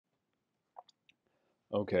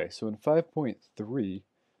Okay, so in 5.3,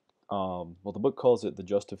 well, the book calls it the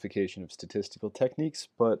justification of statistical techniques,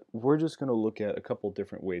 but we're just going to look at a couple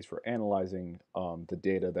different ways for analyzing the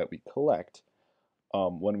data that we collect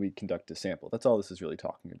when we conduct a sample. That's all this is really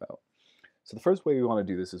talking about. So the first way we want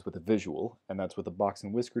to do this is with a visual, and that's with a box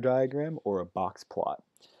and whisker diagram or a box plot.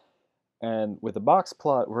 And with a box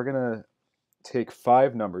plot, we're going to take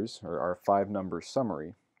 5 numbers, or our 5-number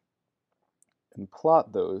summary, and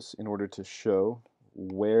plot those in order to show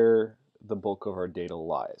where the bulk of our data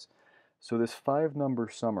lies. So this 5-number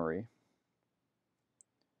summary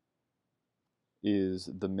is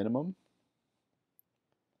the minimum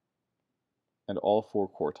and all 4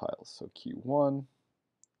 quartiles. So Q1,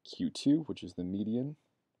 Q2, which is the median,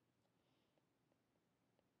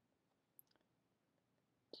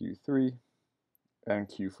 Q3, and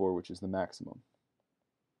Q4, which is the maximum.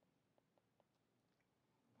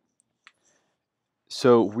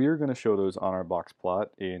 So we're going to show those on our box plot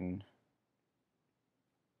in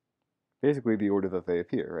basically the order that they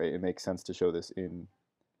appear, right? It makes sense to show this in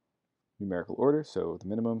numerical order. So the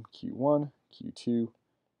minimum, Q1, Q2,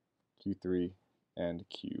 Q3, and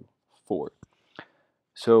Q4.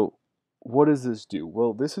 So what does this do?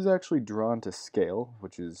 Well, this is actually drawn to scale,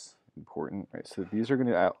 which is important, right? So these are going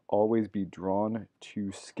to always be drawn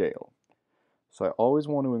to scale. So I always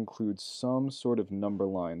want to include some sort of number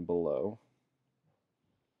line below.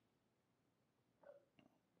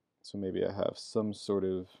 So maybe I have some sort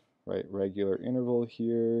of regular interval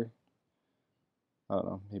here. I don't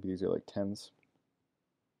know, maybe these are like tens.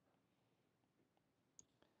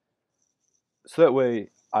 So that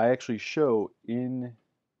way I actually show in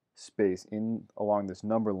space, along this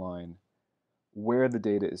number line, where the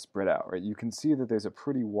data is spread out, right? You can see that there's a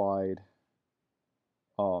pretty wide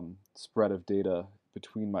spread of data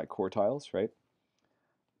between my quartiles, right?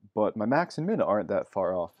 But my max and min aren't that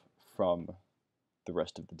far off from the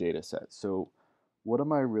rest of the data set. So what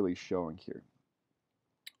am I really showing here?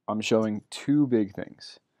 I'm showing 2 big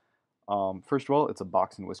things. First of all, it's a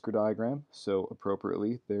box and whisker diagram, so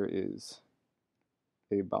appropriately there is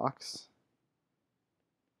a box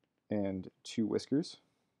and 2 whiskers.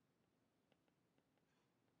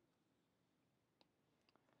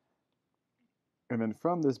 And then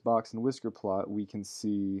from this box and whisker plot, we can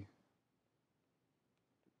see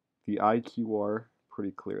the IQR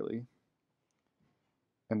pretty clearly.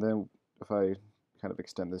 And then if I kind of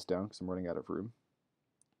extend this down because I'm running out of room,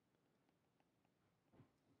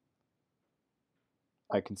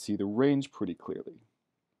 I can see the range pretty clearly.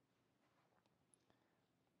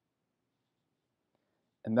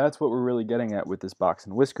 And that's what we're really getting at with this box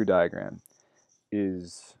and whisker diagram,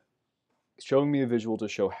 is showing me a visual to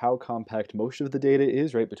show how compact most of the data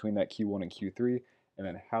is, right, between that Q1 and Q3, and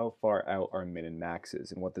then how far out our min and max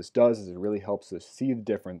is. And what this does is it really helps us see the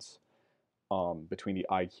difference between the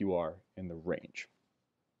IQR and the range.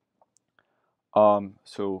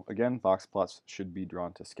 So again, box plots should be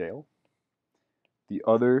drawn to scale. The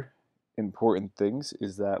other important things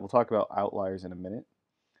is that we'll talk about outliers in a minute.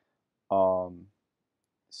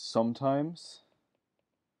 Sometimes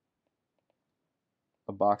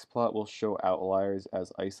a box plot will show outliers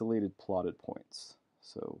as isolated plotted points.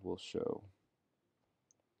 So we'll show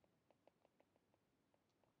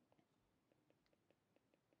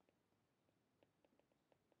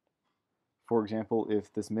for example,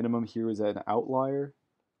 if this minimum here is an outlier,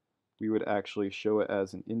 we would actually show it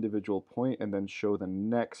as an individual point and then show the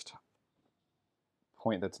next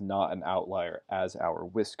point that's not an outlier as our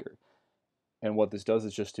whisker. And what this does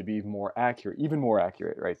is just to be more accurate, even more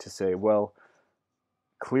accurate, right? To say, well,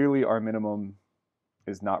 clearly our minimum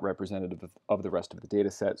is not representative of the rest of the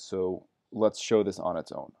data set, so let's show this on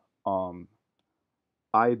its own.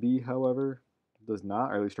 IB, however, does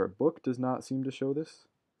not, or at least our book does not seem to show this.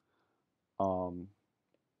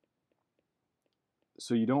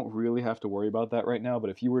 So you don't really have to worry about that right now, but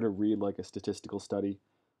if you were to read like a statistical study,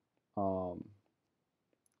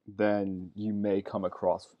 then you may come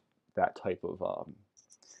across that type of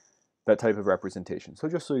representation. So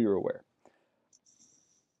just so you're aware.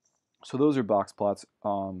 So those are box plots.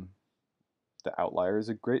 The outlier is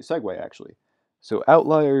a great segue, actually. So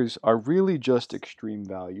outliers are really just extreme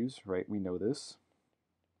values, right? We know this.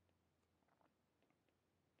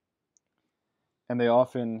 And they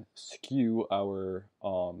often skew our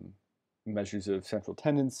measures of central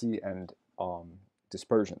tendency and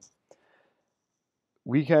dispersion.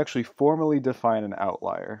 We can actually formally define an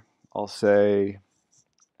outlier. I'll say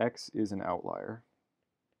X is an outlier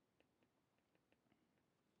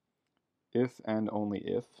if and only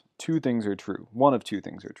if 2 things are true. One of 2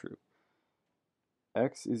 things are true.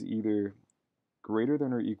 X is either greater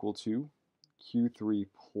than or equal to Q3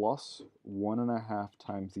 plus 1.5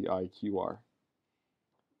 times the IQR,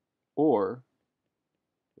 or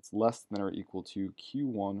it's less than or equal to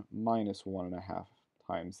Q1 minus 1.5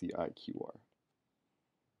 times the IQR.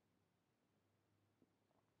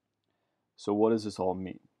 So what does this all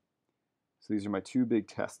mean? So these are my two big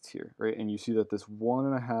tests here, right? And you see that this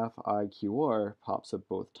 1.5 IQR pops up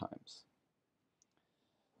both times.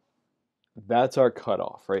 That's our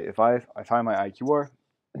cutoff, right? If I find my IQR,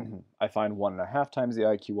 I find 1.5 times the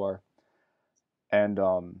IQR, and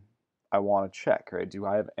I want to check, right? Do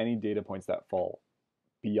I have any data points that fall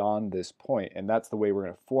beyond this point? And that's the way we're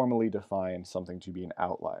going to formally define something to be an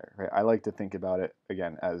outlier, right? I like to think about it,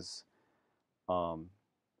 again, as,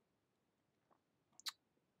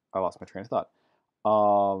 I lost my train of thought,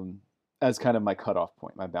 as kind of my cutoff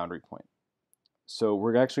point, my boundary point. So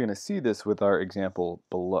we're actually going to see this with our example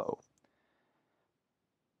below.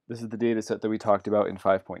 This is the data set that we talked about in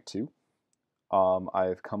 5.2.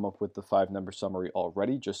 I've come up with the 5-number summary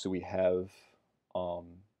already, just so we have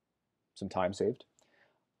some time saved.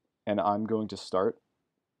 And I'm going to start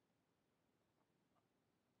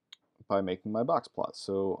by making my box plot.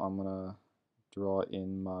 So I'm going to draw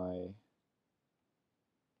in my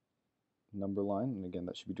number line, and again,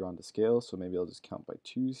 that should be drawn to scale, so maybe I'll just count by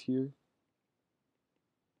 2s here.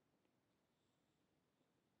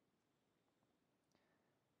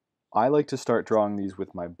 I like to start drawing these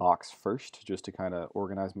with my box first, just to kind of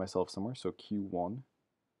organize myself somewhere. So Q1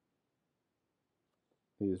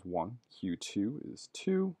 is 1, Q2 is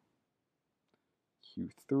 2,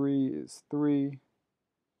 Q3 is 3.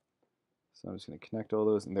 So I'm just going to connect all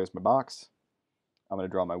those, and there's my box. I'm going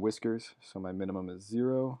to draw my whiskers, so my minimum is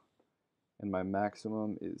 0, and my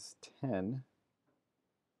maximum is 10.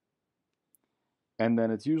 And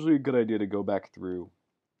then it's usually a good idea to go back through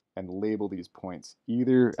and label these points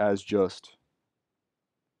either as just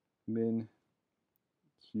min,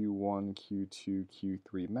 Q1, Q2,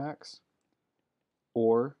 Q3 max,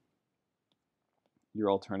 or your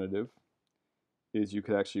alternative is you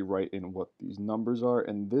could actually write in what these numbers are,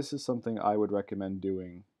 and this is something I would recommend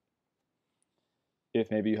doing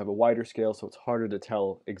if maybe you have a wider scale, so it's harder to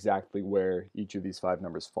tell exactly where each of these 5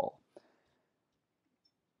 numbers fall.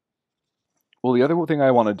 Well, the other thing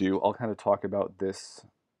I want to do, I'll kind of talk about this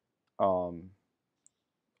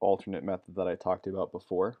alternate method that I talked about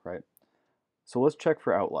before, right? So let's check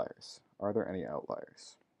for outliers. Are there any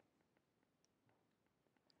outliers?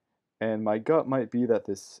 And my gut might be that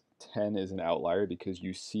this 10 is an outlier because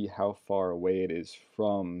you see how far away it is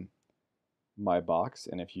from my box.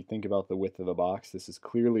 And if you think about the width of the box, this is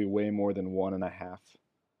clearly way more than 1.5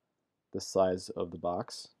 the size of the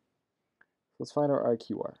box. Let's find our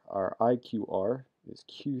IQR. Our IQR is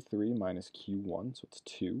Q3 minus Q1, so it's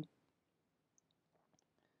 2.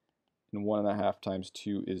 And 1.5 times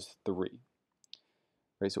 2 is 3.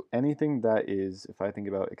 Right, so anything that is, if I think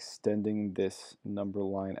about extending this number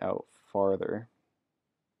line out farther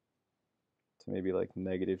to maybe like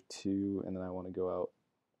 -2, and then I want to go out,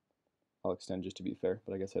 I'll extend just to be fair,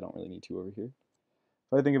 but I guess I don't really need to over here.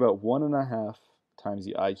 If I think about 1.5 times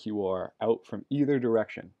the IQR out from either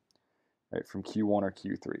direction, right, from Q1 or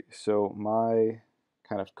Q3. So my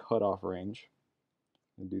kind of cutoff range,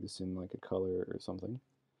 I'll do this in like a color or something,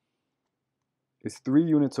 is 3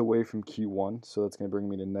 units away from Q1, so that's going to bring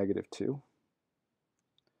me to -2.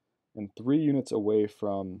 And 3 units away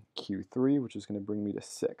from Q3, which is going to bring me to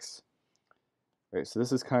 6. Right, so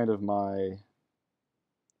this is kind of my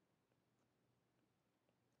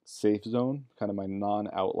safe zone, kind of my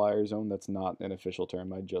non-outlier zone. That's not an official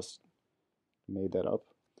term, I just made that up.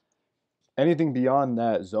 Anything beyond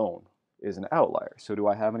that zone is an outlier. So do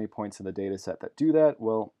I have any points in the data set that do that?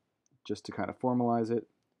 Well, just to kind of formalize it,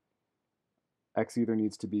 x either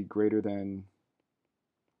needs to be greater than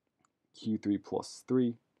Q3 plus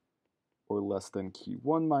 3 or less than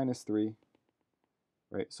Q1 minus 3,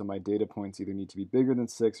 right? So my data points either need to be bigger than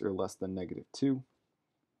 6 or less than -2.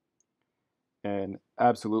 And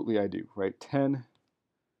absolutely I do, right? 10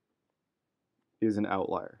 is an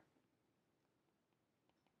outlier.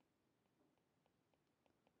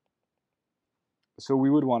 So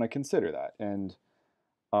we would want to consider that. And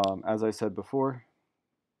as I said before,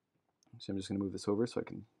 so I'm just going to move this over so I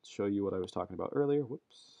can show you what I was talking about earlier.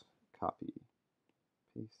 Whoops, copy,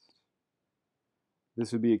 paste.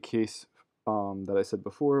 This would be a case that I said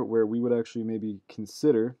before where we would actually maybe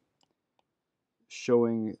consider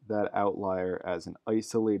showing that outlier as an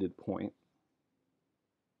isolated point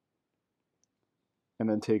and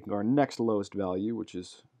then taking our next lowest value, which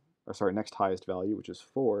is, or sorry, next highest value, which is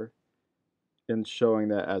 4, and showing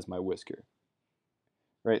that as my whisker.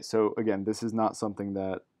 Right, so again, this is not something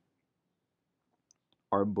that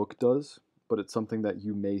our book does, but it's something that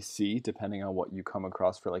you may see depending on what you come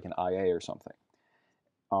across for like an IA or something.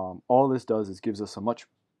 All this does is gives us a much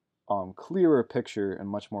clearer picture and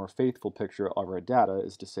much more faithful picture of our data,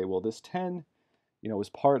 is to say, well, this 10, is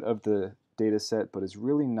part of the data set, but is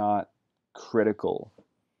really not critical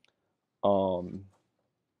to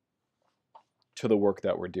the work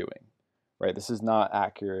that we're doing, right? This is not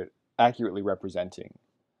accurately representing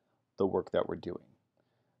the work that we're doing.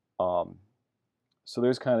 So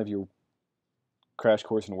there's kind of your crash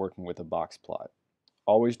course in working with a box plot.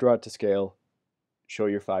 Always draw it to scale, show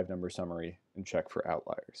your 5-number summary, and check for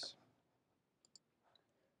outliers.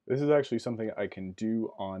 This is actually something I can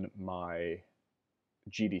do on my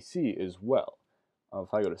GDC as well.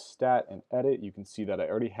 If I go to Stat and Edit, you can see that I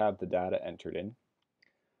already have the data entered in.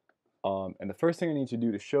 And the first thing I need to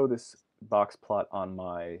do to show this box plot on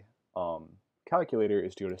my calculator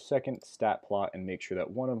is to go to Second, Stat Plot, and make sure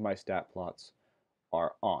that one of my stat plots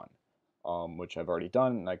are on, which I've already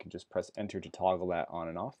done, and I can just press Enter to toggle that on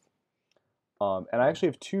and off. And I actually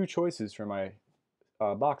have 2 choices for my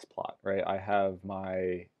box plot, right? I have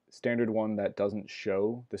my standard one that doesn't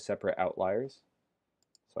show the separate outliers,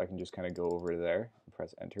 so I can just kind of go over there and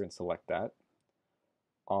press Enter and select that.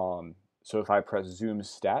 So if I press Zoom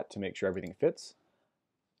Stat to make sure everything fits,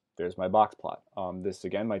 there's my box plot. This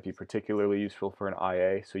again might be particularly useful for an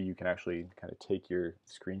IA, so you can actually kind of take your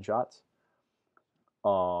screenshots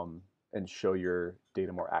and show your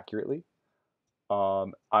data more accurately.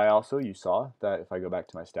 You saw that if I go back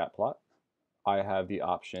to my stat plot, I have the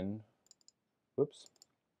option,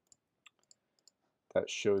 that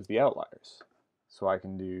shows the outliers. So I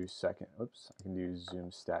can do I can do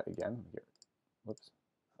Zoom Stat again. Here,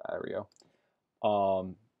 there we go.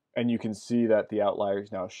 And you can see that the outlier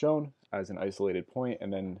is now shown as an isolated point,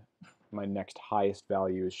 and then my next highest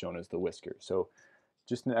value is shown as the whisker. So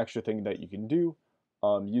just an extra thing that you can do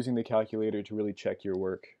using the calculator to really check your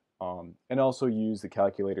work, and also use the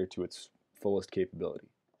calculator to its fullest capability.